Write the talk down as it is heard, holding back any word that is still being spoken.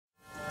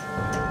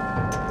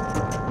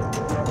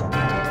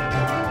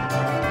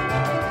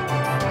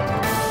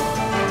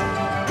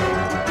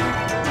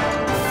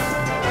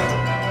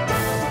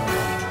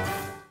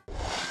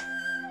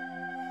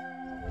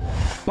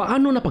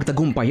Paano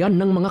napagtagumpayan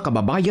ng mga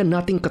kababayan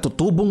nating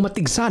katutubong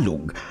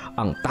matigsalog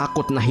ang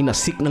takot na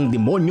hinasik ng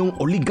demonyong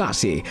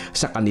oligase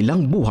sa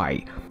kanilang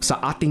buhay? Sa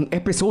ating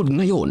episode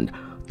ngayon,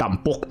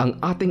 tampok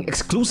ang ating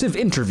exclusive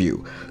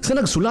interview sa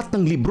nagsulat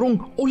ng librong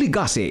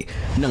Oligase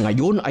na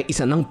ngayon ay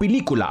isa ng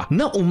pelikula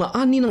na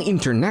umaani ng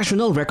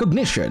international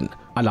recognition.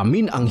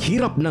 Alamin ang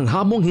hirap ng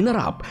hamong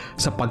hinarap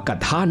sa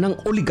pagkadha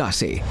ng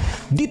Oligase.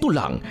 Dito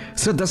lang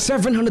sa The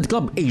 700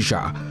 Club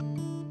Asia.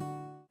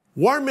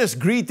 Warmest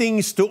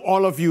greetings to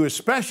all of you,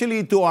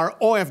 especially to our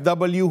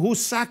OFW who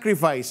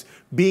sacrifice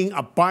being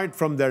apart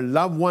from their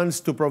loved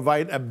ones to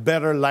provide a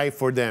better life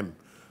for them.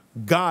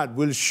 God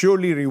will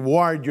surely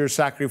reward your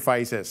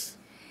sacrifices.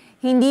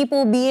 Hindi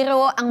po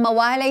biro ang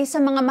mawalay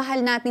sa mga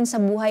mahal natin sa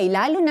buhay,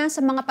 lalo na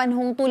sa mga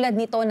panahong tulad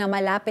nito na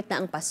malapit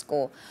na ang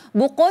Pasko.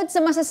 Bukod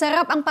sa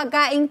masasarap ang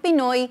pagkaing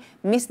Pinoy,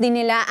 miss din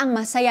nila ang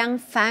masayang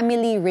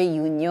family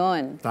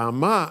reunion.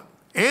 Tama.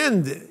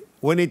 And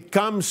when it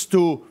comes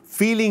to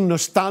feeling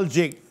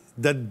nostalgic,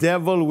 the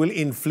devil will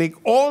inflict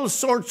all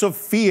sorts of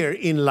fear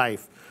in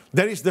life.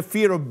 There is the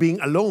fear of being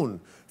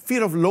alone,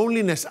 fear of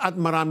loneliness at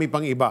marami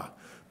pang iba.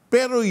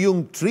 Pero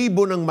yung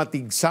tribo ng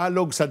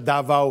matigsalog sa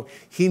Davao,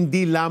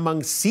 hindi lamang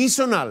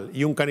seasonal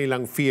yung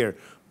kanilang fear,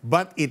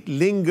 but it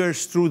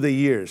lingers through the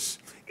years.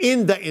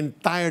 In the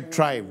entire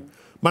tribe,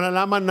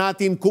 malalaman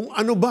natin kung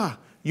ano ba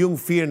yung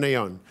fear na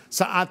yon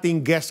sa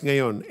ating guest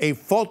ngayon, a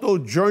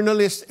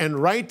photojournalist and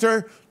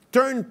writer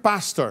turned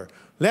pastor.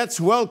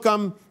 Let's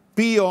welcome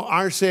Pio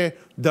Arce,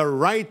 the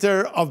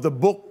writer of the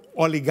book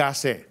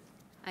Oligase.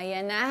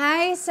 Ayan na.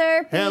 Hi,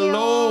 Sir Pio.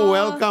 Hello,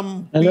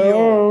 welcome, Hello.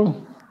 Pio.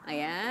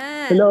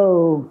 Ayan. Hello.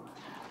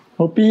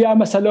 Hopia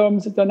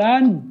masalom sa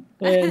tanan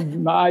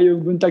and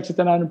maayong buntag sa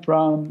tanan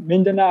from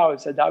Mindanao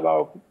sa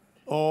Davao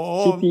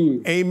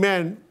City.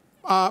 Amen.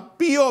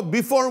 Pio,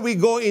 before we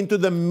go into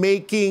the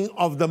making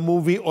of the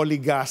movie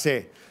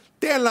Oligase,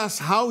 tell us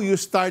how you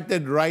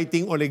started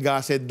writing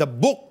Oligase, the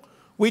book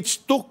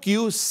which took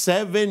you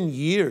 7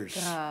 years.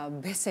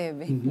 Grabe,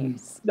 7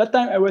 years. That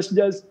time I was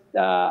just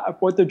a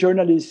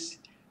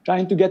photojournalist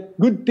trying to get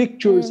good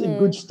pictures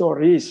and good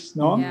stories,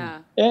 no?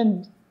 Yeah.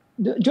 And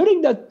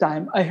during that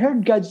time, I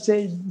heard God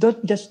say,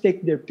 don't just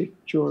take their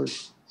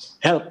pictures,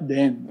 help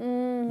them.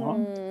 No?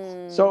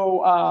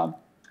 So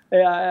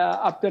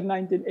after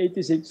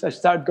 1986, I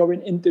started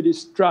going into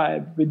this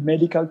tribe with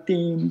medical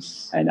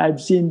teams, and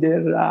I've seen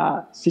their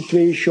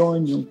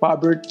situation, yung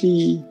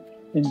poverty,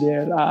 and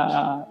their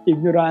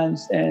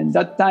ignorance. And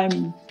that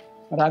time,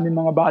 maraming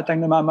mga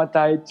batang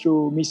namamatay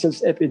through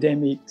measles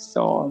epidemics.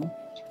 So,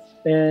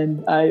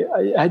 and I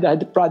had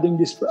prodding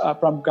this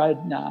from God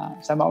na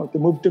somehow to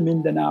move to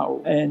Mindanao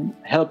and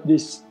help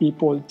these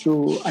people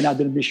through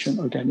another mission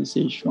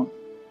organization.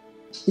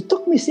 It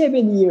took me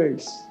 7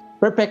 years.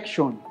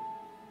 Perfection.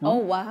 No?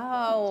 Oh,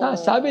 wow.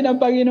 Sabi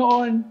ng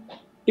Panginoon,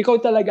 ikaw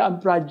talaga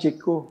ang project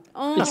ko.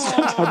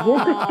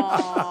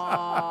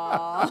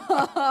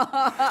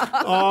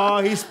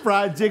 His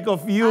project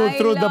of you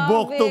through the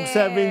book took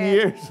 7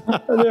 years.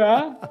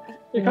 Diba?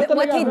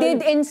 What he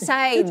did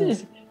inside.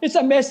 It's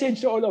a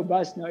message to all of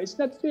us. No? It's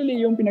not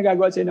really yung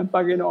pinagagawa sa'yo ng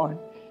Panginoon.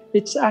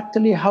 It's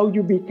actually how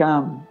you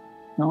become.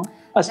 No?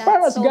 As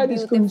far as so God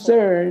is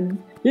concerned,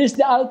 He's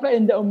the Alpha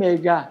and the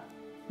Omega.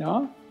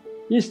 No?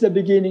 He's the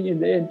beginning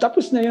and the end.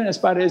 Tapos na yun as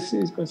far as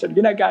He's concerned.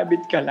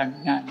 Ginagamit ka lang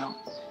niya. No?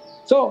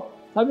 So,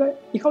 sabi,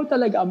 ikaw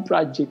talaga ang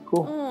project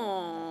ko.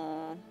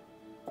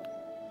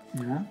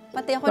 Yeah.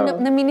 Pati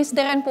ako,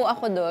 naministeran po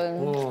ako doon.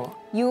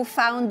 You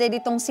founded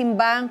itong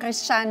Simbahang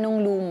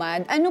Kristiyanong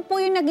Lumad. Ano po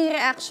yung naging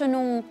reaction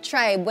ng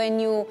tribe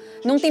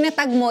nung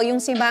tinatag mo yung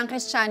Simbahang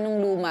Kristiyanong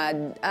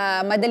Lumad?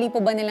 Madali po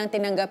ba nilang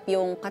tinanggap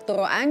yung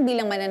katuroan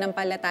bilang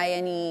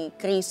mananampalataya ni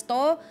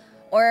Kristo?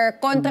 Or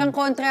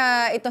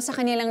kontrang-kontra ito sa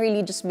kanilang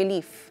religious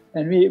belief?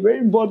 And we were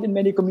involved in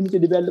many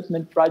community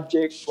development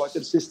projects,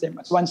 water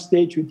system. At one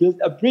stage, we built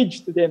a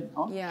bridge to them.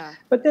 No? Yeah.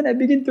 But then I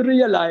begin to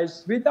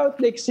realize, without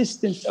the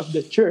existence of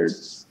the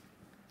church,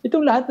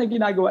 itong lahat na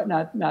ginagawa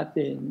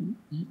natin,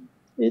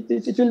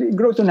 it will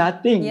grow to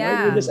nothing. Yeah.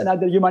 Right? We're just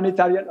another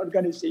humanitarian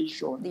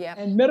organization. Yeah.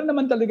 And meron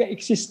naman talaga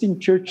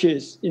existing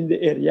churches in the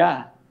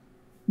area.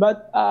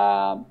 But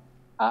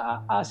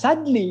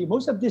sadly,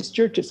 most of these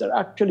churches are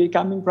actually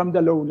coming from the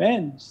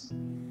lowlands.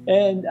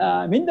 And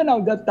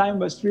Mindanao that time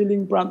was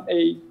reeling from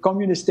a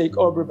communist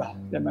takeover ba?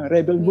 The mga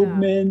rebel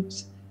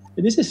movements.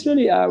 And this is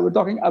really, we're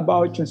talking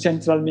about yung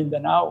central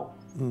Mindanao.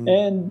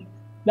 And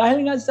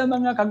dahil nga sa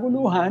mga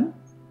kaguluhan,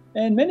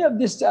 and many of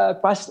these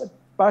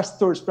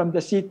pastors from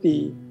the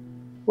city,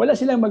 wala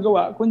silang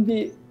magawa,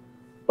 kundi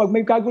pag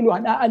may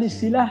kaguluhan, aalis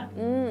sila.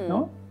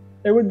 No?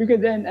 They would begin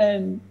then,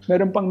 and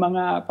meron pang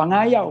mga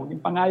pangayaw. Yung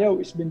pangayaw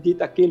is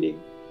bendita killing.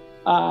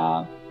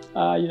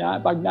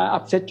 Pag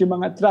na-upset yung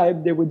mga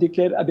tribe, they would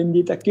declare a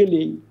bendita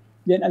killing.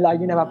 Then, ang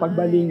lagi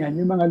napapagbalingan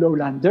yung mga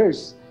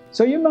lowlanders.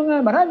 So, yung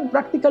mga marami,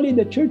 practically,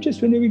 the churches,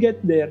 when we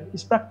get there,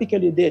 is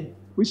practically dead.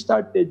 We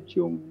started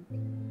yung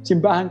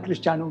Simbahang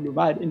Kristiyanong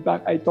Lumad. In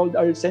fact, I told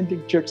our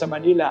Centric Church sa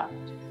Manila,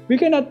 we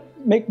cannot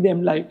make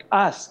them like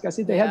us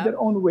kasi they have their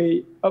own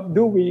way of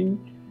doing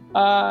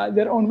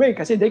their own way.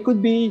 Kasi they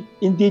could be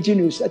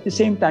indigenous at the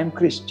same time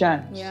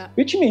Christians. Yeah.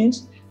 Which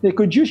means they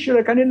could use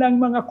your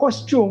kanilang mga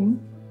costume,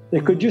 they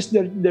could use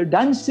their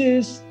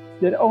dances,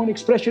 their own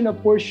expression of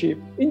worship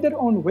in their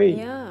own way.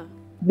 Yeah.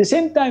 At the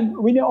same time,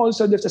 we know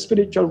also there's a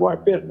spiritual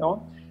warfare,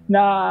 no?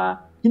 Na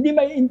hindi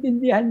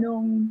maiintindihan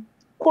nung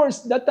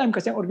course that time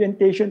kasi ang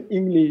orientation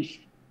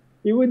English.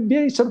 You would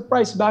be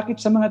surprised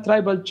bakit sa mga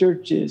tribal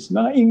churches,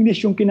 mga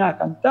English yung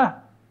kinakanta,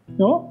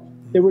 no?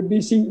 They would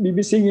be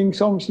singing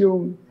songs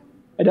yung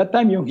at that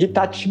time yung He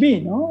Touched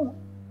Me, no?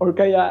 Or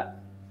kaya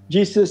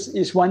Jesus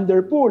is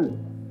Wonderful.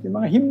 Yung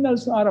mga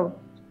hymnals ng araw.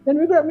 Then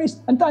we were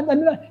amazed. Ano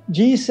lang,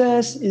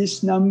 Jesus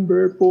is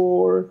number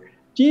 4.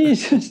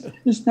 Jesus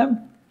is number...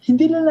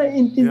 Hindi na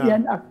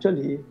naiintindihan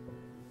actually.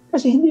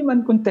 Kasi hindi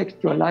man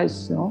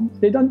contextualized. No?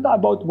 They don't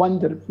talk about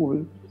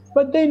wonderful.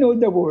 But they know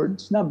the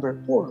words number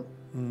 4.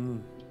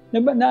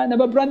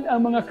 Nababrand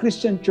ang mga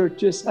Christian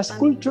churches as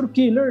culture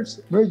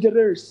killers,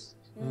 murderers.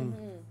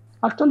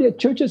 Actually,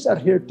 churches are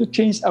here to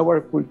change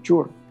our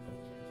culture.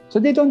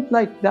 So they don't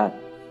like that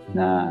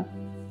na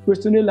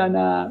gusto nila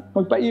na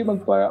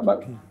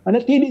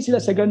manatili sila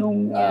sa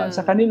ganung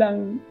sa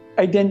kanilang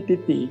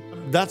identity.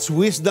 That's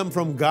wisdom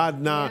from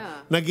God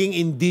na naging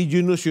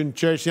indigenous yung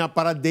church niya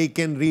para they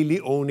can really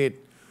own it.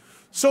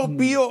 So,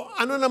 Pio,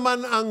 ano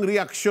naman ang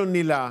reaksyon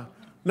nila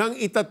nang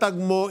itatag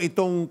mo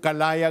itong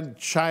Kalayag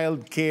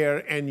Child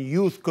Care and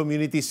Youth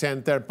Community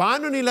Center?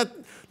 Paano nila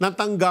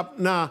natanggap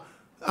na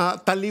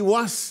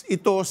taliwas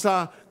ito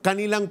sa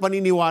kanilang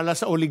paniniwala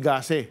sa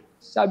Oligase?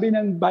 Sabi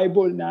ng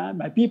Bible na,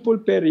 my people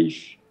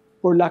perish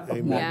for lack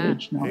of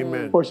knowledge. No?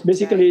 Amen. Of course,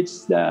 basically,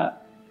 it's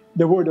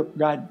the Word of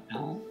God.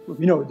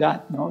 We know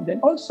that. No?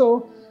 Then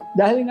also,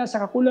 dahil nga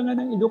sa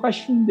kakulangan ng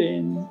edukasyon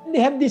din,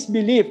 they have this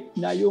belief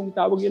na yung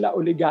tawag nila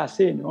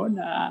Oligase, no?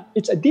 Na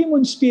it's a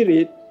demon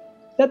spirit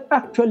that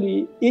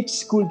actually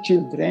eats school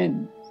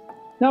children.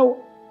 Now,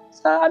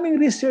 sa aming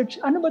research,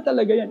 ano ba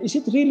talaga yan? Is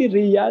it really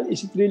real?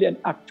 Is it really an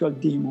actual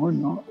demon?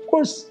 No? Of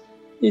course,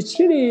 it's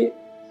really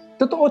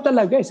totoo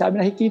talaga.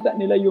 Sabi, nakikita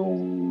nila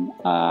yung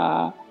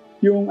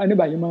ano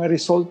ba, yung mga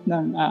result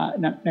ng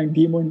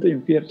demon to,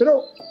 yung fear.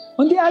 Pero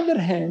on the other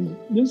hand,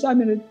 dun sa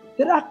amin,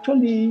 they're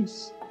actually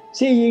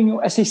saying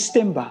a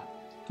system ba?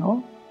 No?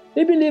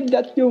 They believe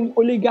that yung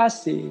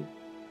Oligase,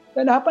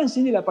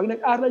 napansin nila, pag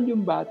nag-aral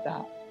yung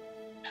bata,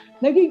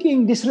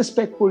 nagiging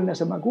disrespectful na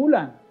sa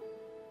magulang.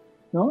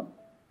 No?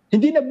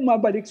 Hindi na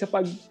bumabalik sa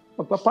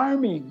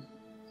pagpa-farming.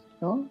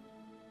 No?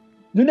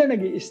 Doon na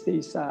nag-i-stay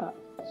sa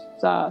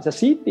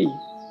city.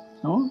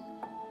 No?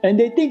 And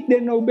they think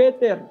they know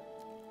better.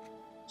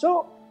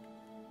 So,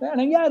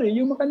 nangyari,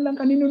 yung kanilang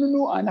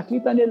kaninunuan,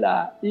 nakita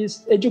nila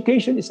is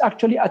education is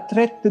actually a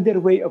threat to their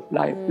way of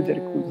life, to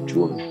their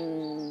culture.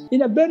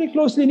 In a very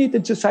closely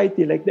knitted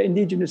society like the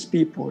indigenous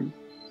people,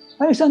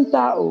 ang isang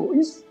tao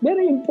is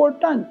very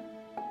important.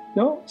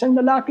 No? Isang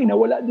lalaki na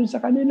wala dun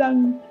sa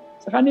kanilang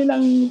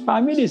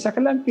family, sa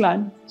kanilang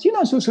clan, sino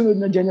ang susunod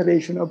na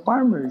generation of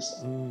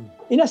farmers?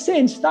 In a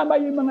sense, tama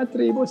yung mga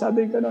tribo,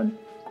 sabi ko nun,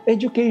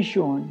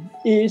 education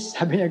is,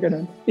 sabi niya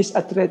ganun, is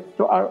a threat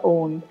to our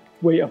own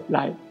way of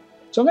life.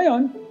 So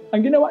ngayon,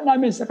 ang ginawa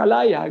namin sa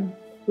Kalayag,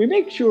 we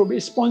make sure we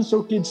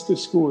sponsor kids to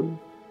school,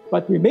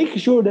 but we make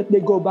sure that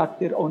they go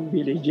back their own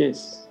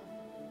villages.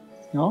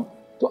 No?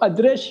 To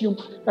address yung,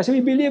 kasi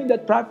we believe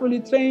that properly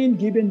trained,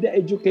 given the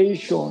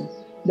education,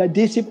 the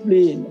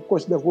discipline, of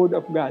course, the Word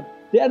of God,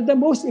 they are the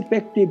most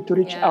effective to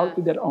reach out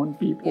to their own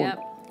people. Yep.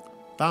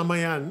 Tama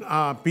yan,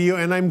 Pio,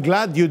 and I'm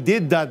glad you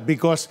did that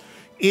because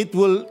it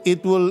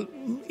will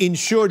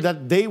ensure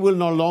that they will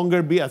no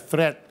longer be a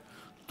threat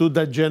to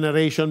the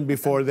generation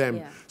before them.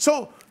 Yeah.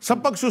 So, sa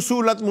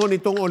pagsusulat mo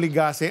nitong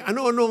Oligase,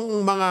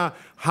 ano-anong mga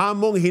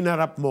hamong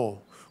hinarap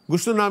mo?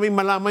 Gusto namin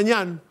malaman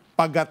yan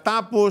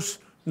pagkatapos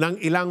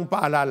ng ilang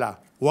paalala.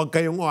 Huwag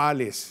kayong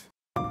ualis.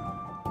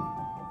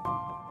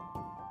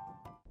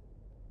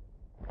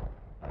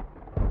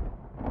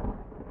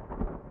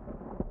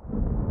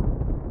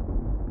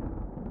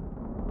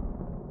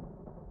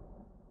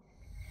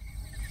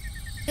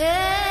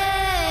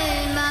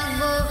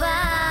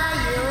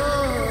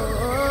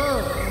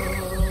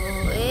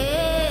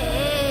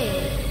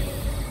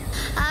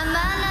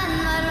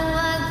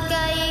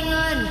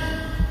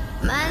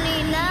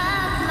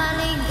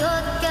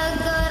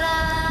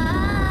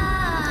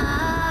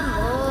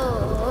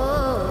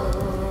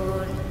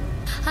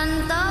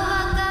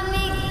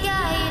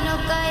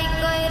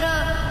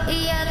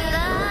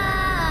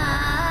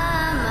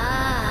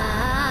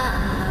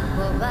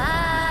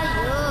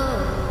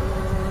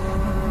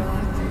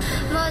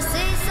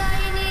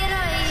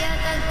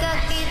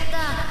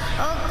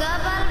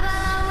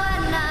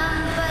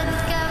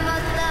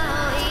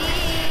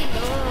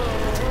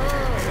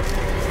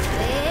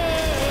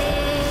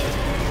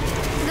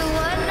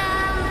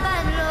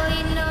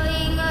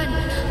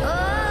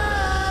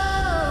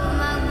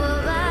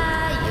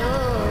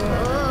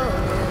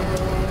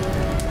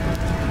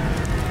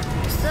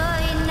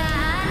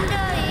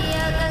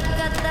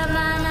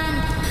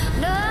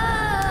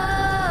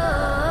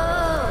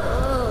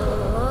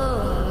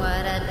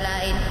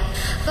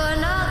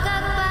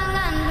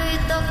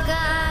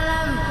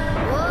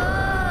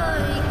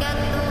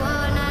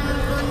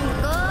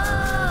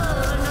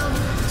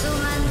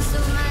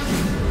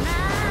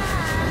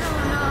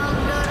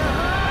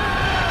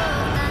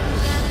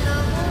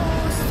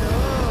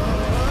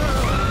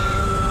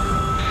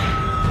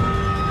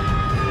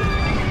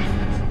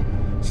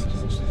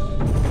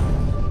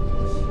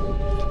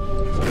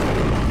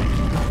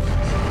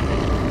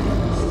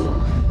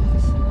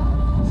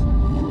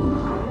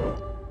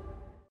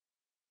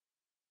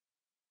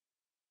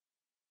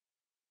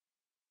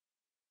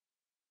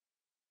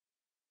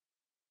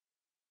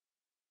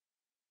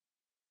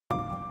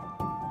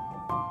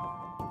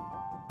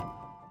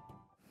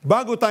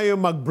 Bago tayo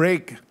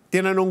mag-break,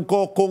 tinanong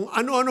ko kung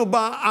ano-ano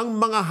ba ang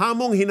mga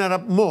hamong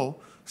hinarap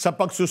mo sa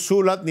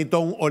pagsusulat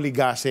nitong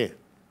Oligase.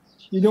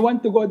 You don't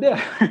want to go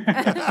there.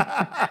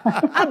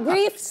 A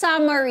brief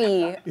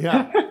summary.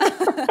 Yeah.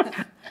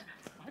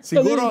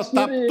 Siguro it's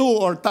top very- 2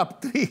 or top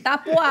 3.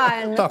 Top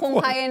 1, Top kung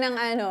one. kaya ng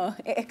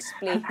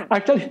i-explain.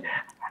 Actually,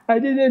 I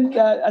didn't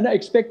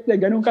expect na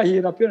ganun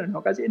kahirap yun.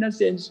 Kasi in a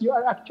sense, you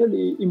are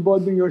actually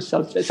involving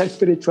yourself sa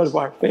spiritual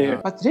warfare.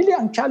 But really,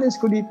 ang challenge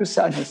ko dito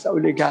sa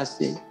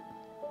Oligase,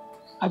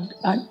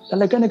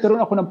 talaga nagkaroon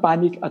ako ng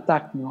panic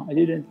attack. I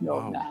didn't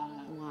know na.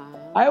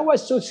 I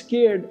was so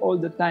scared all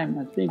the time.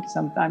 I think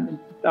sometime in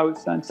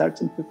 2000,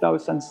 starts in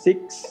 2006.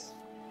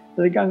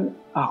 Talagang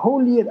a whole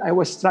year, I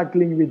was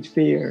struggling with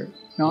fear.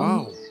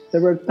 Wow.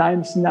 There were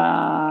times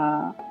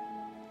na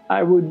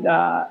I would,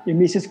 yung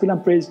misis ko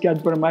lang, praise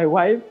God for my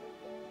wife,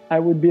 I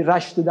would be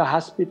rushed to the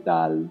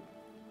hospital.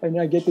 When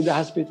I get to the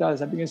hospital,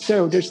 sabi niya,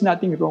 sir, there's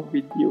nothing wrong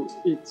with you.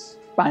 It's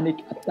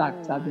panic attack.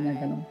 Sabi niya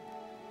gano'n.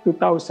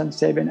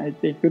 2007, I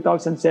think.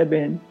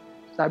 2007,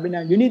 sabi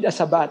niya, you need a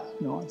Sabbath.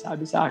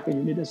 Sabi sa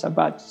akin, you need a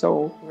Sabbath.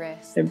 So,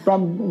 Rest. and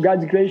from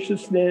God's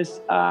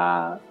graciousness,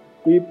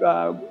 we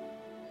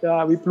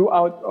flew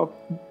out of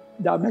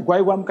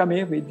nagwaywam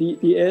kami with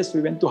DTS.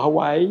 We went to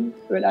Hawaii.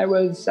 When I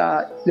was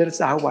there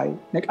sa Hawaii,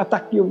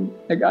 nag-attack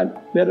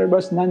there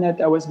was none that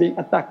I was being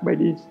attacked by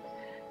this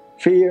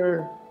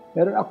fear.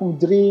 Meron akong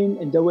dream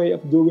in the way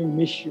of doing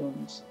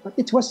missions. But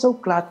it was so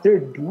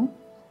cluttered. No?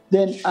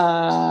 Then,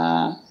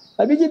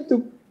 I began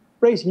to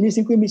praise.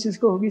 Ginising ko yung misis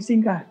ko,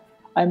 gising ka.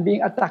 I'm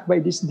being attacked by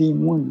this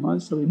demon. No?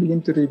 So we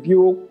begin to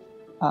rebuke.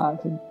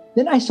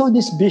 Then I saw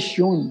this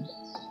vision.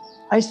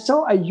 I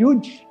saw a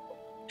huge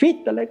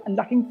feet, like ang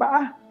laking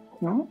paa.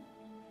 No?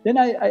 Then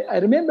I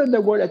remember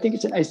the word, I think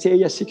it's in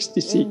Isaiah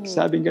 66,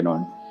 sabi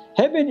ganon,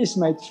 heaven is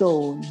my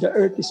throne, the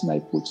earth is my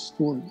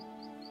footstool.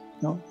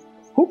 No?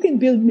 Who can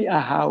build me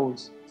a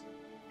house?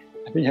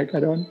 Sabi niya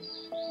ganon.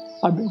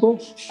 Sabi ko,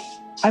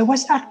 I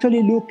was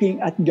actually looking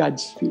at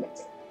God's feet.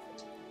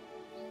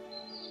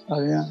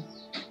 Sabi niya,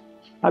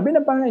 sabi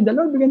ng Panginoon, the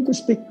Lord began to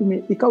speak to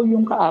me, ikaw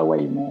yung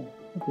kaaway mo.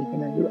 Okay,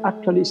 you're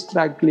actually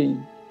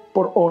struggling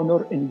for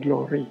honor and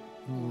glory.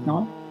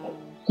 No?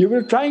 You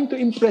were trying to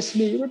impress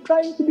me. You were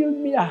trying to build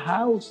me a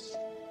house.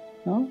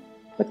 No?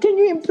 But can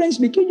you impress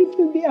me? Can you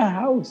build me a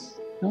house?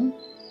 No?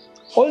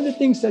 All the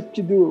things that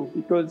you do,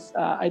 because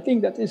I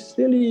think that is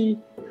really,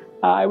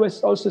 I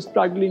was also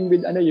struggling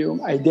with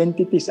yung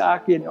identity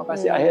sa akin. No?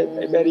 Kasi I had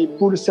a very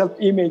poor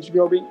self-image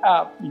growing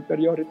up,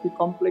 inferiority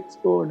complex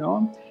ko.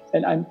 No?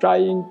 And I'm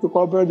trying to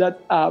cover that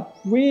up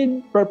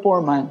with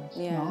performance.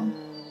 Yeah. No?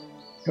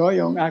 So,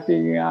 yung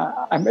aking,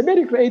 I'm a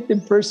very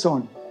creative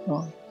person.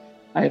 No?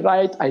 I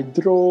write, I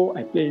draw,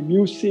 I play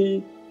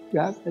music.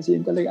 Yeah? Kasi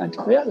talaga,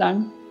 kaya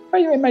lang,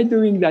 why am I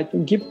doing that?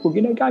 Yung gift ko,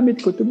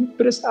 ginagamit ko to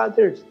impress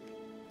others.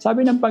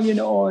 Sabi ng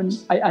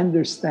Panginoon, I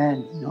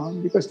understand. No?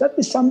 Because that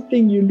is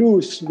something you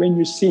lose when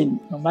you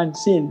sin. No? Man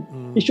sin.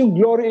 It's yung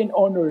glory and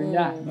honor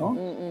niya. No?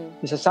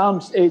 Sa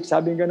Psalms 8,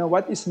 sabi nga,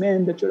 what is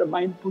man that you're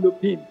mindful of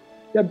him?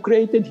 You have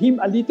created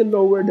him a little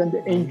lower than the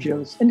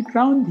angels and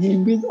crowned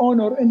him with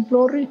honor and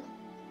glory.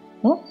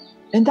 No?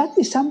 And that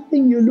is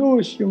something you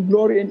lose, yung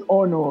glory and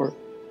honor.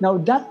 Now,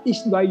 that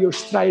is why you're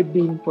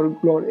striving for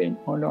glory and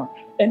honor.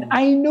 And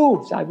I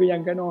know, sabi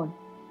niya ganon,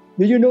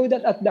 do you know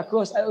that at the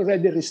cross, I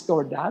already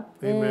restored that?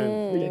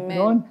 Amen.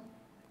 Ganon.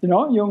 You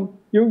know,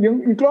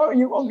 yung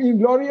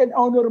glory and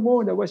honor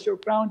mo, that was your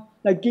crown,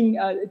 naging,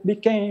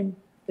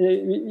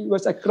 it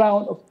was a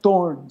crown of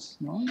thorns.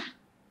 No?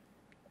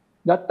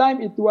 That time,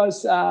 it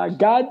was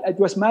God, it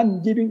was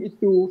man giving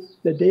it to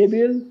the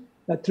devil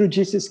through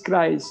Jesus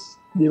Christ.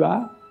 Di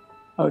ba?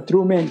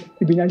 Through men,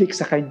 ibinalik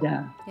sa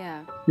kanya.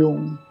 Yeah.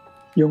 Yung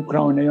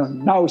crown na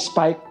yon, now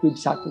spiked with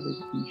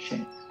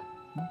saturation.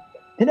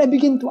 Then I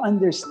begin to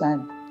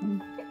understand.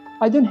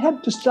 I don't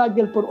have to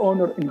struggle for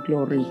honor and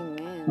glory.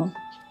 Amen. No?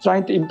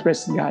 Trying to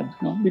impress God.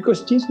 No?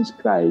 Because Jesus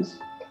Christ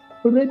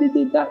already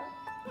did that.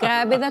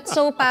 Grabe, that's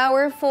so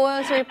powerful,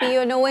 Sir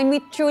Pio. No, when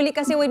we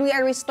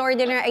are restored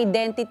in our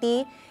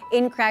identity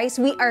in Christ,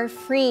 we are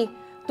free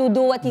to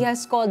do what He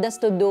has called us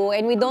to do.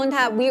 And we know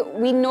that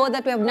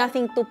we have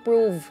nothing to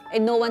prove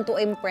and no one to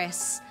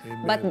impress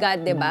but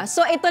God, diba?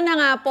 So ito na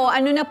nga po,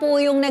 ano na po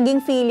yung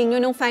naging feeling nyo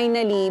nung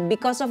finally,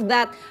 because of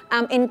that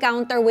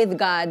encounter with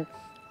God,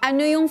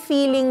 ano yung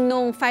feeling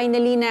nung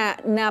finally na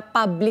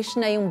publish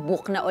na yung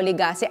book na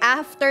Oligase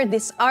after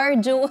this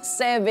arduous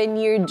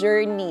 7-year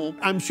journey?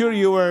 I'm sure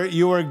you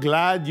were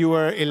glad, you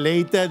were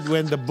elated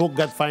when the book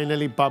got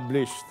finally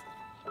published.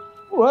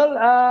 Well,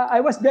 I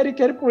was very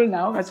careful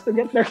now as to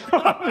get the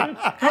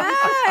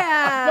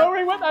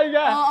knowing what I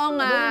got. Oo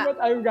nga. Knowing what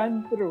I've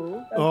gone through.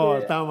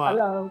 Kasi tama.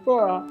 alam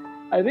ko,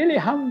 I really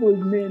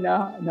humbled me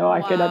na, no,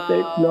 I cannot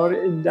take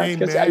glory in that. Amen.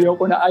 Kasi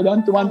ayoko na, I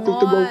don't want to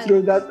go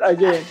through that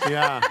again.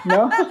 Yeah.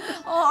 No?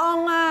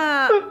 Oo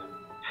nga.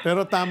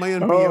 Pero tama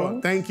yun,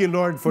 Pio. Thank you,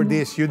 Lord, for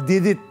this. You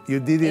did it.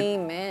 You did it.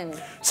 Amen.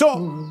 So,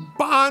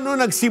 paano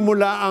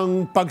nagsimula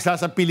ang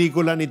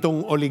pagsasapelikula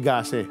nitong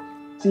Oligase?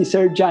 Si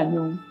Sir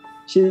John,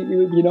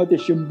 you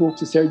notice yung book,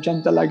 si Sir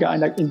John talaga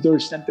ang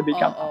nag-endorse na to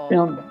become a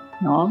film.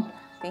 No?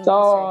 Thank you,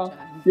 Sir John.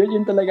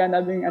 Yun talaga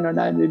naming,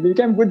 we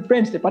became good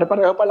friends.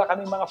 Para-pareho pala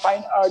kami mga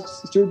fine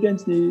arts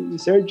students ni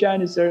Sir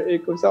John, ni Sir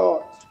Eko.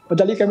 So,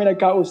 madali kami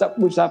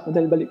nagkausap-usap,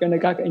 madali kami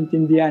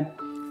nagkakaintindihan.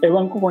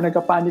 Ewan ko kung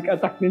nagka-panic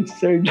attack din si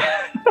Sir John.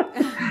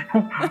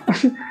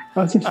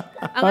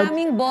 Ang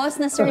aming boss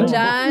na Sir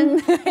John,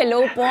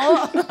 hello po.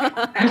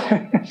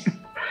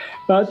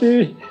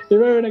 Pati,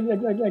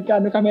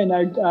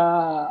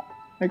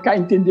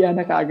 nagkaintindihan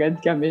na kaagad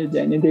kami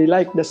din. And they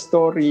like the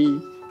story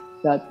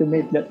that to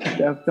make that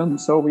film.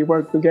 So we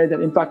work together.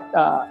 In fact,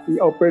 he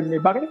offered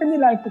me, bakit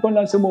kanila ko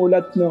lang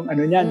sumulat nung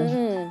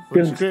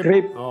film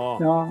script.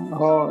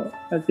 No?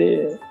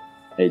 Kasi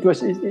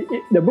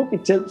the book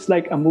itself is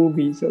like a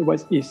movie, so it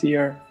was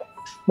easier.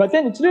 But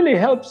then it really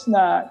helps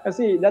na,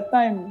 kasi that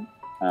time,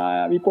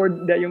 before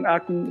yung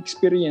aking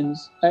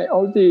experience, I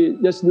already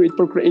just do it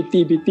for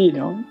creativity,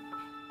 no?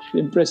 To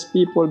impress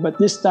people.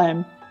 But this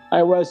time,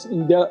 I was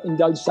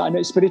indulged sa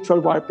spiritual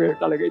warfare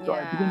talaga ito.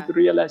 I began to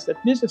realize that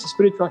this is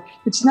spiritual.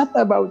 It's not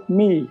about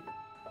me.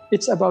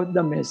 It's about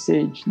the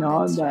message.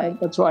 No?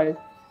 That's why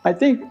I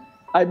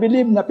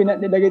believe na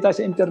nilagay tayo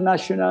sa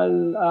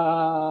international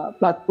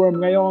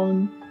platform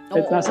ngayon.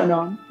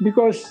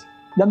 Because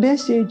the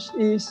message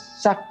is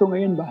sakto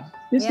ngayon ba?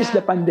 This is the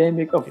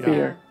pandemic of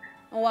fear.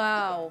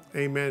 Wow.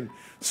 Amen.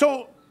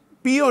 So,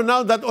 Pio,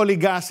 now that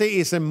Oligase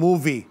is a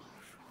movie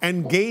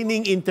and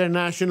gaining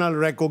international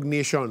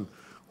recognition,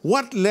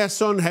 what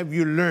lesson have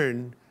you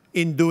learned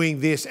in doing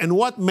this? And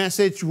what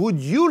message would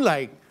you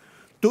like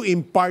to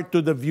impart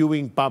to the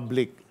viewing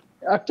public?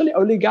 Actually,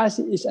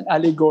 Oligase is an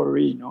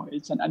allegory. No?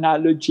 It's an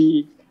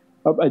analogy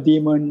of a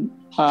demon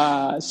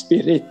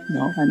spirit.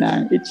 No?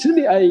 And it's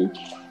really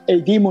a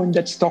demon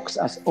that stalks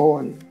us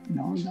all.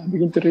 No? I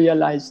begin to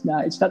realize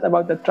that it's not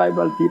about the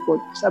tribal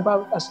people. It's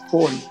about us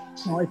all.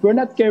 No? If we're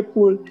not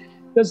careful,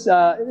 just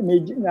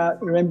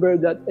remember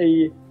that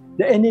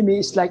the enemy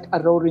is like a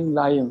roaring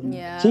lion,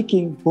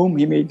 seeking whom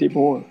he may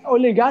devour.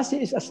 Oligase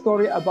is a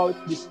story about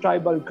this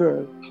tribal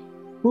girl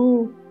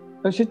who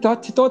she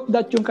thought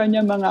that yung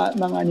kanya mga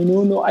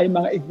ninuno ay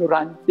mga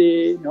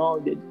ignorante, no,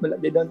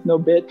 they don't know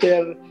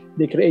better.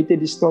 They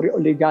created this story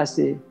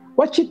Oligase.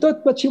 What she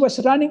thought, but she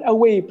was running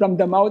away from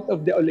the mouth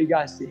of the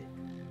Oligase.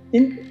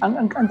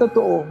 Ang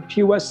totoo,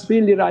 she was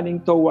really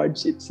running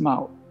towards its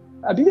mouth.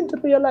 I begin to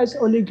realize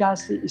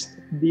Oligase is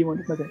the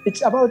demon.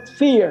 It's about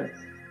fear.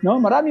 No,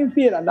 maraming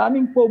fear,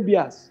 maraming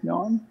phobias,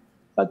 no?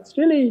 But it's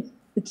really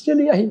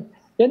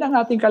yan ang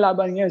ating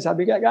kalaban ngayon.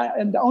 Sabi ka,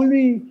 and the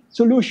only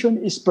solution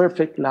is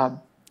perfect love.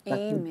 That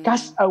will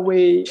cast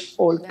away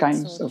all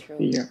kinds of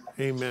fear.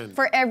 Amen.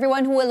 For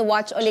everyone who will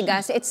watch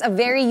Oligase, it's a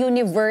very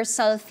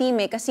universal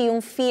theme kasi yung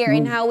fear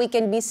and how we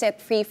can be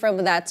set free from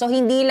that. So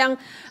hindi lang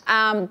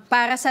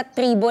para sa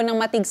tribo ng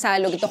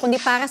Matigsalog ito, kundi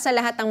para sa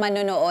lahat ng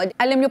manonood.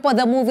 Alam niyo po,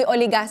 the movie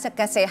Oligase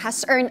kasi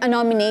has earned a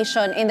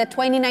nomination in the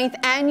 29th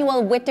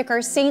Annual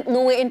Whitaker St.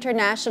 Louis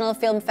International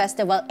Film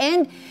Festival,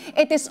 and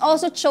it is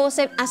also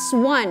chosen as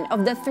one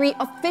of the 3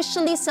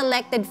 officially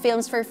selected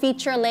films for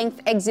feature-length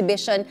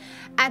exhibition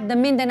at the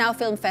Mindanao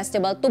Film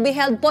Festival to be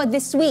held po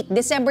this week,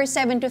 December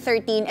 7 to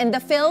 13, and the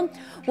film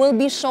will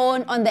be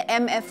shown on the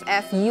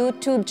MFF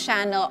YouTube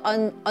channel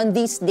on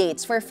these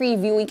dates for free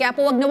viewing. Kaya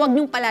po wag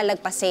niyong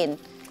palalagpasin.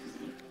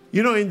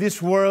 You know, in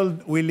this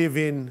world we live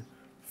in,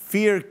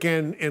 fear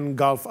can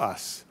engulf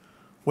us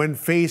when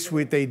faced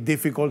with a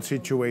difficult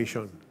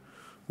situation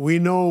we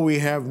know we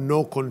have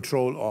no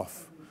control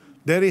of.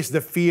 There is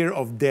the fear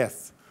of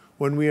death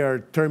when we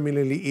are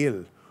terminally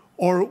ill,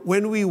 or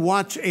when we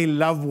watch a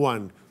loved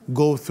one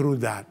go through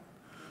that.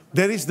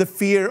 There is the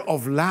fear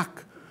of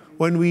lack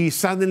when we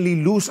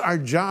suddenly lose our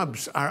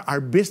jobs, our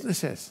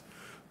businesses.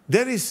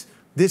 There is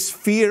this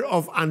fear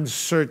of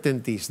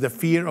uncertainties, the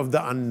fear of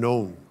the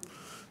unknown,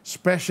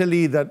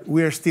 especially that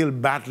we're still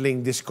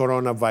battling this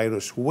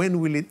coronavirus. When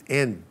will it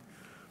end?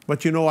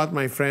 But you know what,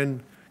 my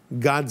friend?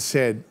 God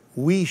said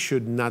we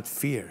should not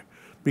fear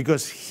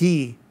because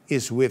He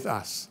is with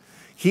us.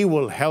 He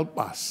will help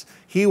us.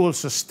 He will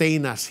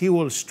sustain us. He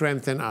will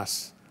strengthen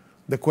us.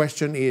 The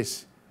question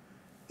is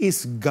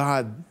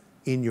God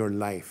in your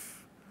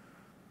life?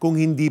 Kung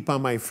hindi pa,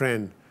 my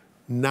friend,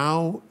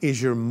 now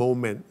is your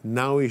moment.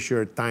 Now is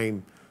your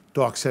time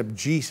to accept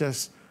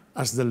Jesus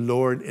as the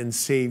Lord and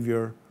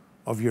Savior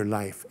of your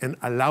life and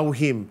allow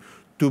Him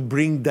to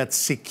bring that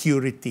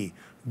security,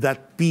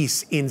 that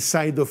peace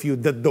inside of you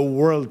that the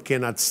world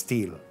cannot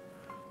steal.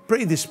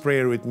 Pray this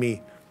prayer with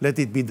me. Let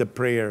it be the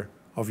prayer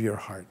of your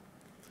heart.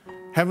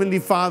 Heavenly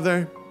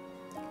Father,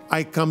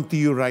 I come to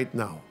you right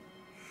now.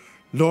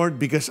 Lord,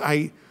 because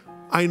I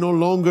no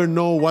longer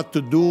know what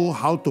to do,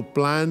 how to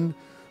plan,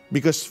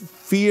 because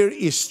fear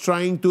is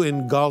trying to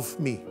engulf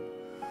me.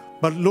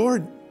 But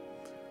Lord,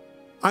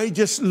 I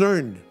just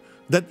learned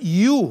that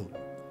you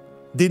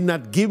did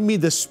not give me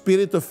the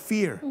spirit of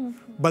fear,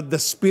 but the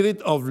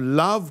spirit of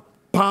love,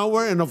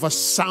 power, and of a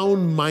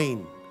sound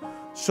mind.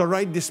 So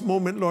right this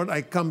moment, Lord,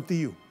 I come to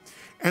you.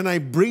 And I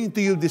bring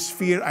to you this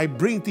fear. I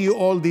bring to you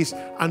all these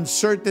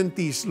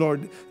uncertainties,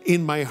 Lord,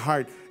 in my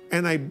heart.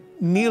 And I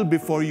kneel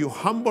before you,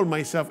 humble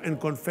myself, and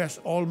confess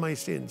all my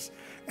sins.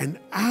 And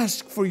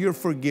ask for your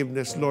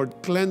forgiveness, Lord.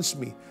 Cleanse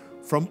me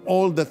from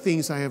all the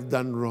things I have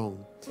done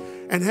wrong.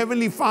 And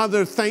Heavenly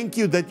Father, thank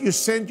you that you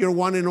sent your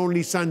one and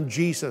only Son,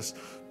 Jesus,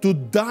 to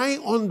die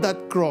on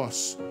that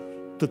cross,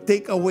 to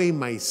take away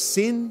my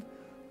sin,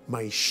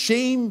 my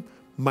shame,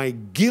 my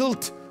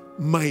guilt,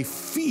 my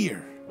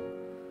fear.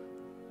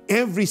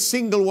 Every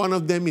single one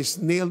of them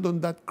is nailed on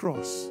that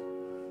cross.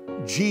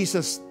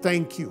 Jesus,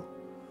 thank you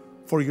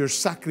for your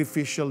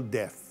sacrificial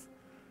death.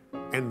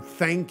 And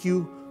thank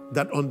you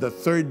that on the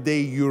third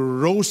day you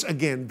rose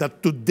again,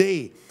 that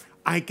today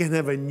I can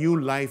have a new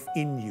life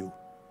in you.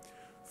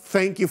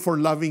 Thank you for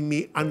loving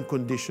me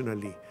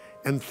unconditionally.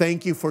 And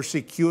thank you for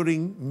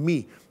securing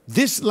me,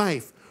 this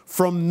life,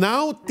 from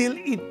now till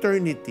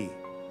eternity.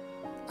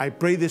 I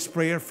pray this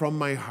prayer from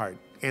my heart.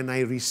 And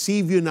I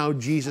receive you now,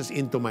 Jesus,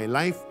 into my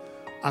life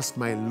as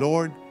my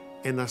Lord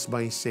and as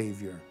my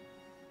Savior.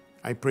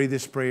 I pray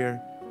this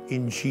prayer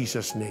in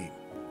Jesus' name.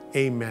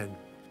 Amen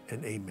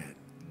and amen.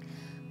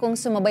 Kung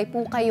sumabay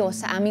po kayo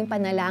sa aming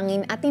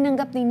panalangin at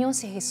tinanggap ninyo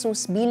si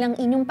Jesus bilang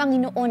inyong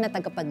Panginoon at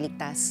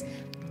tagapagligtas,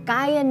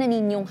 kaya na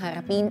ninyong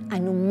harapin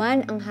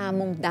anuman ang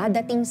hamong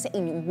dadating sa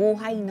inyong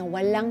buhay na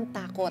walang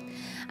takot.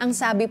 Ang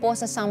sabi po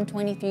sa Psalm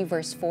 23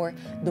 verse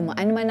 4,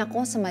 dumaan man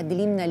ako sa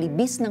madilim na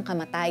libis ng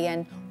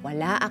kamatayan,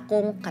 wala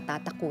akong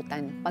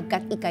katatakutan,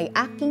 pagkat ika'y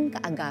aking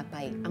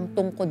kaagapay, ang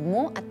tungkod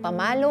mo at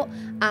pamalo,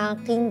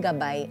 aking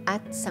gabay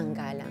at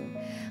sanggalang.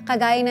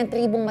 Kagaya ng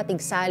tribong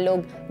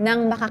matigsalog,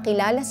 nang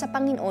makakilala sa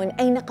Panginoon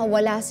ay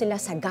nakawala sila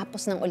sa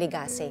gapos ng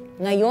oligase.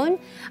 Ngayon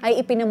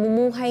ay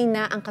ipinamumuhay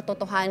na ang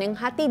katotohanang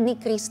hatid ni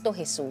Kristo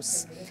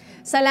Jesus.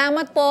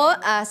 Salamat po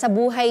sa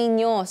buhay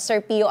nyo, Sir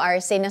Pio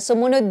Arce, na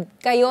sumunod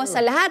kayo sa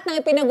lahat ng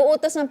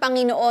ipinag-uutos ng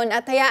Panginoon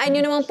at hayaan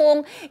nyo naman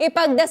pong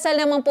ipagdasal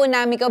naman po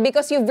namin ko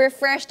because you've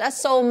refreshed us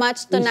so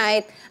much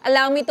tonight.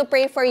 Allow me to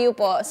pray for you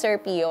po, Sir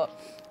Pio.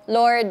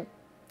 Lord,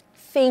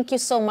 thank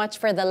you so much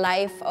for the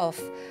life of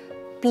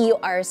Pio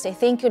Arce.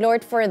 Thank you,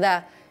 Lord, for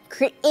the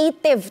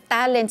creative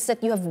talents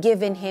that you have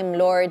given him,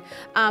 Lord.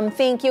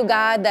 Thank you,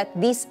 God, that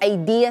these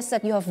ideas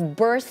that you have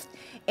birthed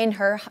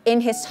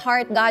in his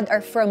heart, God,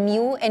 are from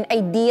you, and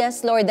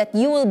ideas, Lord, that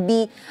you will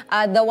be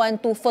the one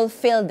to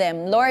fulfill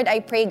them. Lord,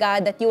 I pray,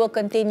 God, that you will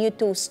continue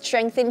to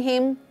strengthen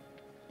him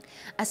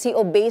as he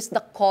obeys the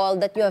call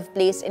that you have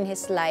placed in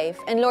his life.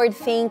 And Lord,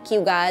 thank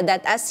you, God,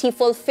 that as he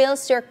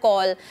fulfills your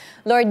call,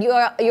 Lord,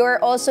 you're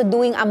also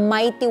doing a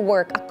mighty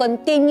work, a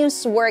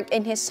continuous work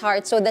in his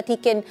heart so that he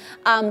can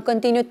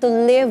continue to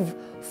live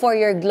for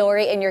your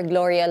glory and your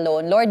glory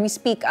alone. Lord, we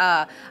speak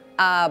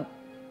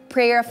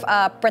prayer of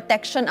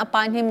protection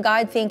upon him,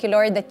 God. Thank you,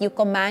 Lord, that you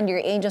command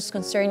your angels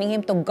concerning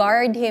him to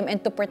guard him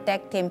and to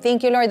protect him.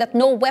 Thank you, Lord, that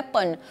no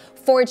weapon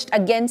forged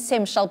against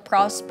him shall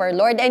prosper,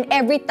 Lord. And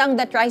every tongue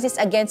that rises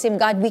against him,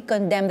 God, we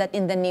condemn that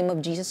in the name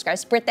of Jesus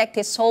Christ. Protect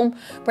his home,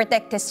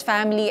 protect his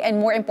family, and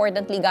more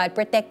importantly, God,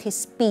 protect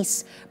his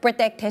peace,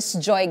 protect his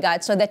joy,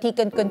 God, so that he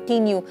can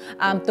continue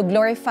to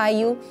glorify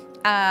you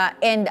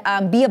and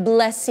be a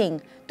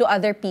blessing to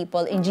other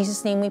people. In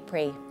Jesus' name we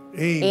pray.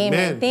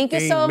 Amen. Thank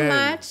you so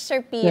much, Sir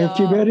Pio. Thank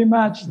you very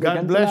much.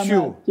 God bless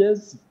you.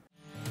 Yes.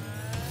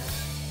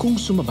 Kung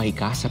sumabay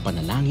ka sa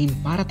panalangin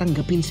para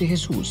tanggapin si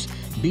Jesus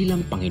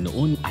bilang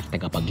Panginoon at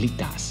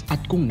tagapagligtas at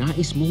kung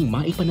nais mong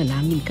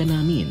maipanalangin ka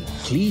namin,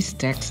 please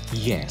text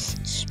YES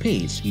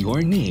space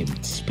your name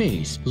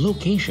space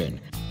location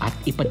at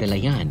ipadala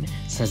yan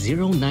sa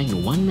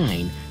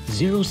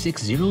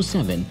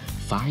 0919-0607-567.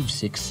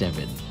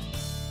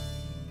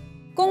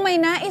 Kung may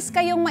nais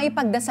kayong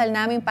maipagdasal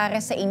namin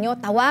para sa inyo,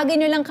 tawagin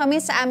nyo lang kami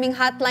sa aming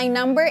hotline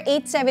number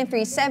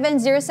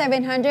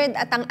 8737-0700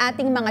 at ang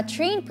ating mga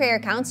trained prayer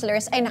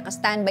counselors ay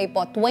nakastandby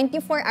po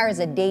 24 hours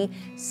a day,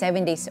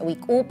 7 days a week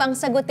upang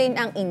sagutin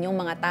ang inyong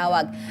mga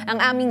tawag. Ang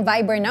aming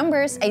Viber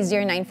numbers ay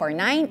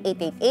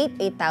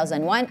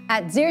 0949-888-8001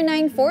 at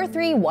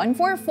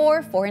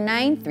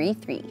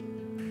 0943-144-4933.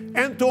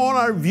 And to all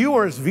our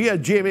viewers via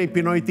GMA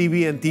Pinoy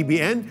TV and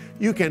TBN,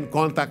 you can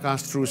contact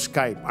us through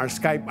Skype. Our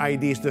Skype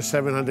ID is the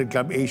 700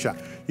 Club Asia.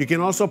 You can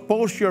also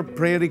post your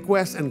prayer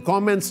requests and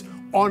comments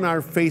on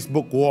our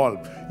Facebook wall.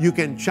 You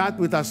can chat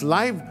with us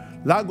live.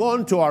 Log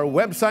on to our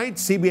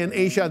website,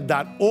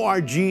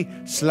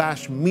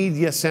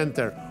 cbnasia.org/media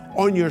center.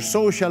 On your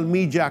social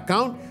media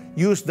account,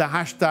 use the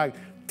hashtag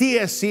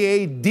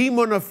TSCA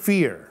Demon of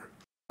Fear.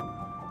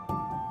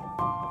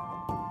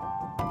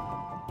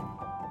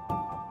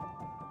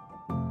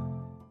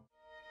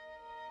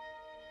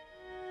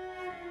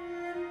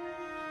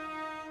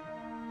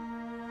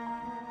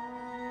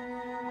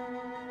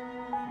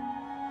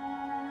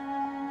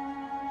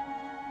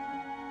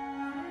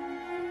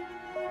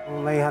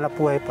 May hanap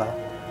buhay pa.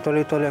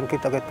 Tuloy-tuloy ang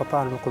kita kahit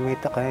paano.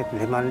 Kumita kahit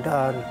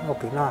 500.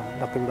 Okay na.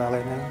 Laking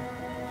bagay na yun.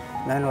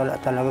 Ngayon wala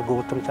talaga.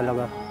 Gutom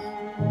talaga.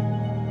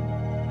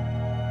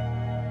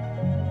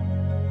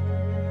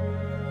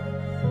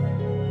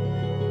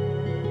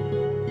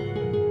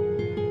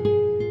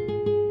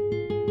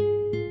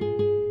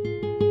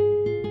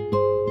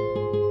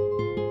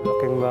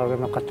 bagay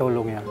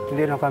makatulong yan.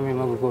 Hindi na kami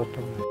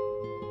magugutom.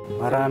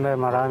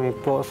 Marami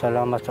po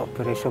salamat sa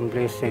Operation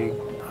Blessing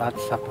at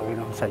sa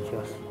Panginoon sa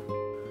Diyos.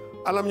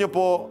 Alam niyo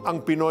po,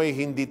 ang Pinoy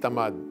hindi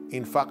tamad.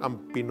 In fact, ang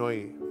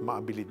Pinoy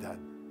maabilidad.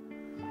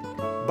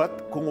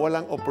 But kung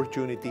walang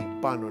opportunity,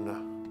 paano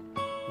na?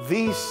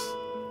 These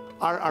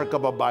are our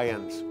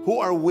kababayans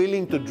who are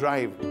willing to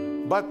drive.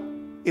 But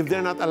if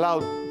they're not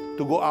allowed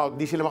to go out,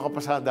 di sila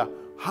makapasada,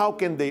 how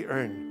can they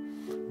earn?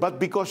 But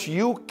because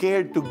you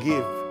cared to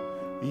give,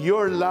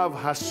 your love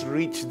has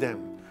reached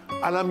them.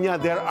 Alam niya,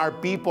 there are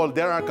people,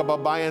 there are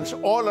kababayans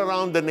all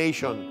around the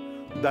nation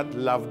that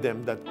love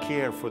them, that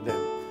care for them.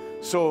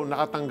 So,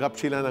 nakatanggap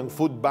sila ng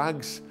food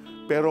bags,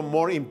 pero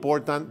more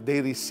important,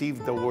 they receive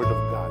the Word of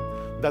God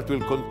that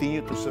will continue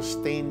to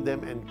sustain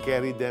them and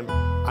carry them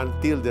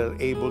until they're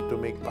able to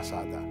make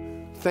pasada.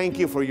 Thank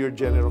you for your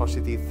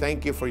generosity.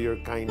 Thank you for your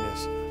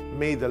kindness.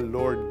 May the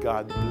Lord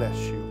God bless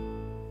you.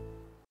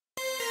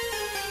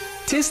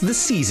 'Tis the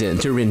season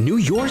to renew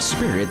your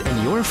spirit and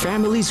your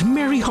family's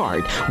merry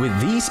heart with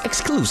these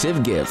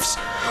exclusive gifts.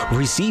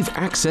 Receive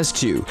access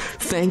to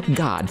Thank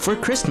God for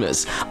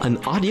Christmas, an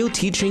audio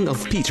teaching of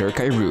Peter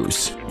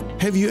Kairos.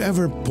 Have you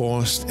ever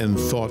paused and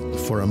thought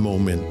for a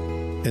moment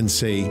and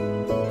say,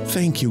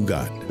 "Thank you,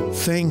 God.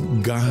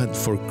 Thank God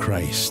for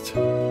Christ.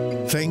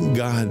 Thank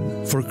God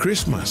for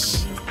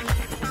Christmas."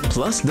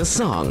 Plus the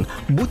song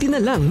Buti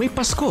na lang may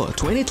Pasko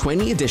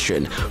 2020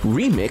 edition,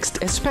 remixed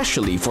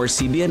especially for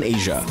CBN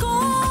Asia.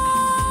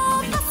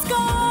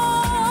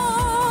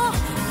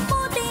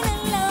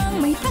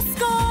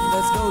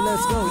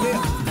 Let's go,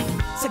 yeah.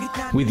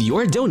 With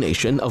your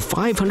donation of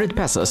 500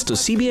 pesos to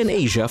CBN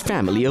Asia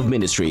Family of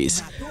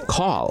Ministries,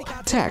 call,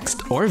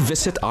 text, or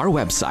visit our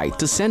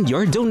website to send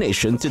your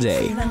donation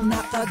today.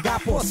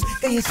 Nakagapos,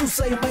 kay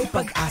Jesus ay may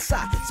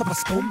pag-asa sa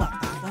Pasko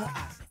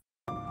makakaasa.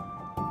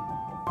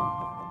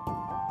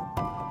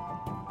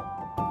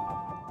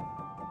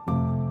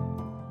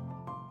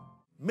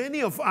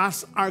 Many of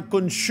us are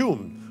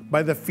consumed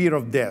by the fear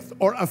of death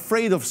or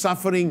afraid of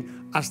suffering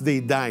as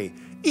they die.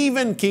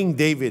 Even King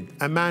David,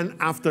 a man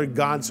after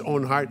God's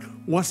own heart,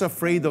 was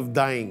afraid of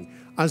dying.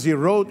 As he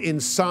wrote in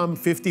Psalm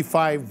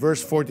 55, verse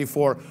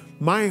 44,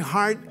 "My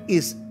heart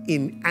is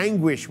in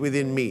anguish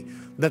within me.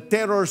 The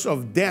terrors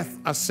of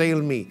death assail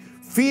me.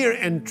 Fear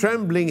and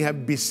trembling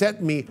have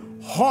beset me.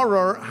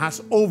 Horror has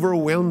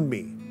overwhelmed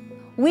me."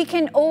 We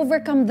can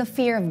overcome the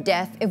fear of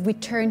death if we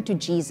turn to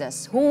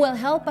Jesus, who will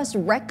help us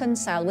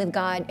reconcile with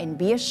God and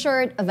be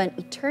assured of an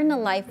eternal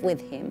life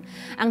with Him.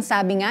 Ang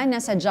sabi nga na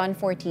sa John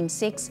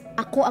 14:6,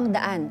 "Ako ang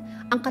daan,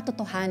 ang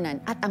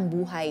katotohanan at ang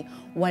buhay.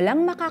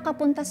 Walang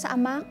makakapunta sa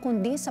Ama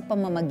kundi sa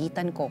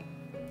pamamagitan ko."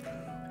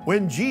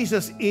 When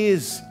Jesus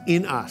is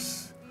in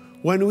us,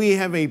 when we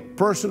have a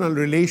personal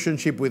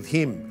relationship with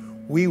Him,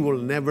 we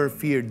will never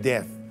fear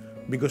death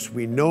because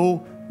we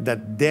know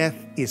that death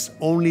is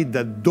only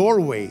the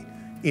doorway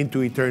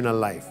into eternal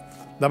life.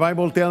 The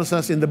Bible tells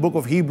us in the book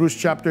of Hebrews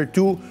chapter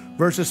 2,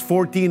 verses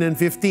 14 and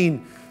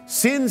 15,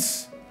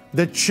 "Since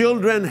the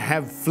children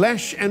have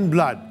flesh and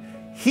blood,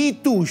 He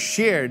too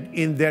shared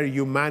in their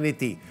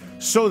humanity,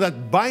 so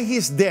that by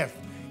His death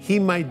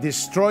He might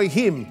destroy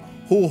him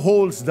who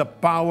holds the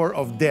power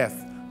of death,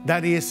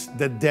 that is,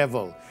 the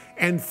devil,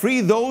 and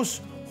free those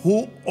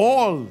who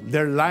all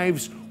their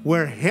lives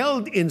were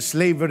held in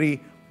slavery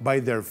by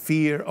their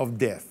fear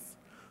of death."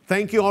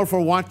 Thank you all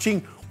for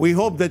watching. We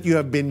hope that you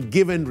have been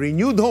given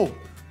renewed hope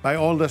by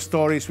all the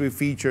stories we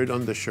featured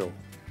on the show.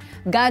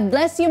 God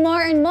bless you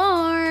more and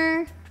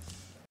more!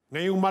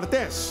 Ngayong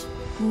Martes,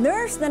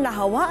 Nurse na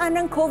nahawaan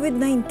ng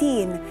COVID-19,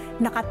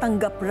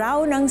 nakatanggap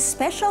raw ng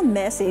special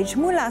message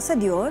mula sa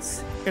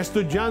Diyos.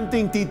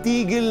 estudyanteng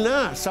titigil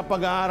na sa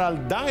pag-aaral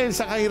dahil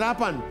sa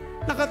kahirapan,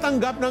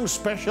 nakatanggap ng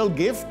special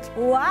gift.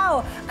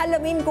 Wow!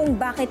 Alamin kung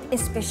bakit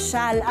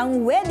espesyal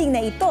ang wedding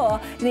na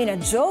ito ni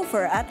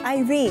Jofer at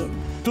Irene.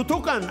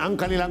 Tutukan ang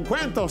kanilang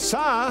kwento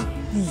sa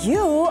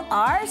You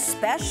Are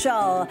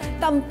Special!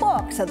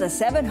 Tampok sa The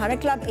 700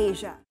 Club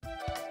Asia.